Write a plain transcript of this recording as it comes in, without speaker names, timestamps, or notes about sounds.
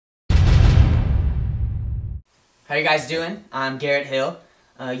How you guys doing? I'm Garrett Hill.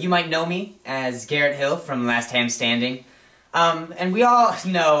 You might know me as Garrett Hill from Last Ham Standing. And we all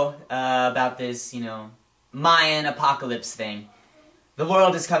know about this, Mayan apocalypse thing. The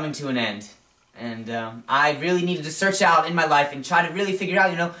world is coming to an end. And I really needed to search out in my life and try to really figure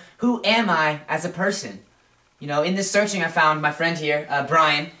out, who am I as a person? In this searching I found my friend here,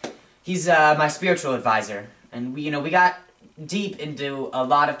 Brian. He's my spiritual advisor. And we got deep into a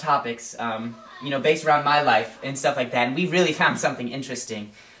lot of topics, based around my life and stuff like that. And we really found something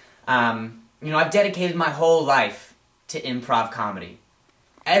interesting. I've dedicated my whole life to improv comedy.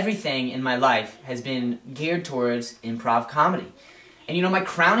 Everything in my life has been geared towards improv comedy. And my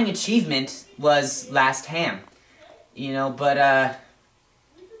crowning achievement was Last Ham. Where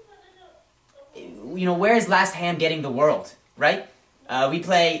is Last Ham getting the world, right? We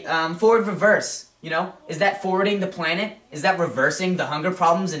play forward reverse, Is that forwarding the planet? Is that reversing the hunger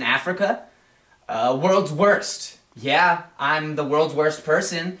problems in Africa? World's worst. Yeah, I'm the world's worst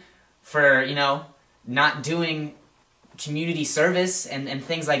person for, not doing community service and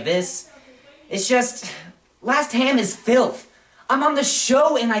things like this. It's just, Last Ham is filth. I'm on the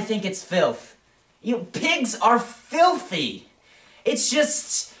show and I think it's filth. Pigs are filthy. It's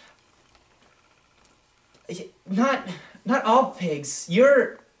just, not all pigs.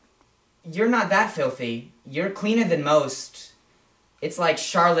 You're not that filthy. You're cleaner than most. It's like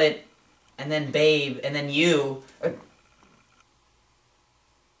Charlotte, and then Babe, and then you.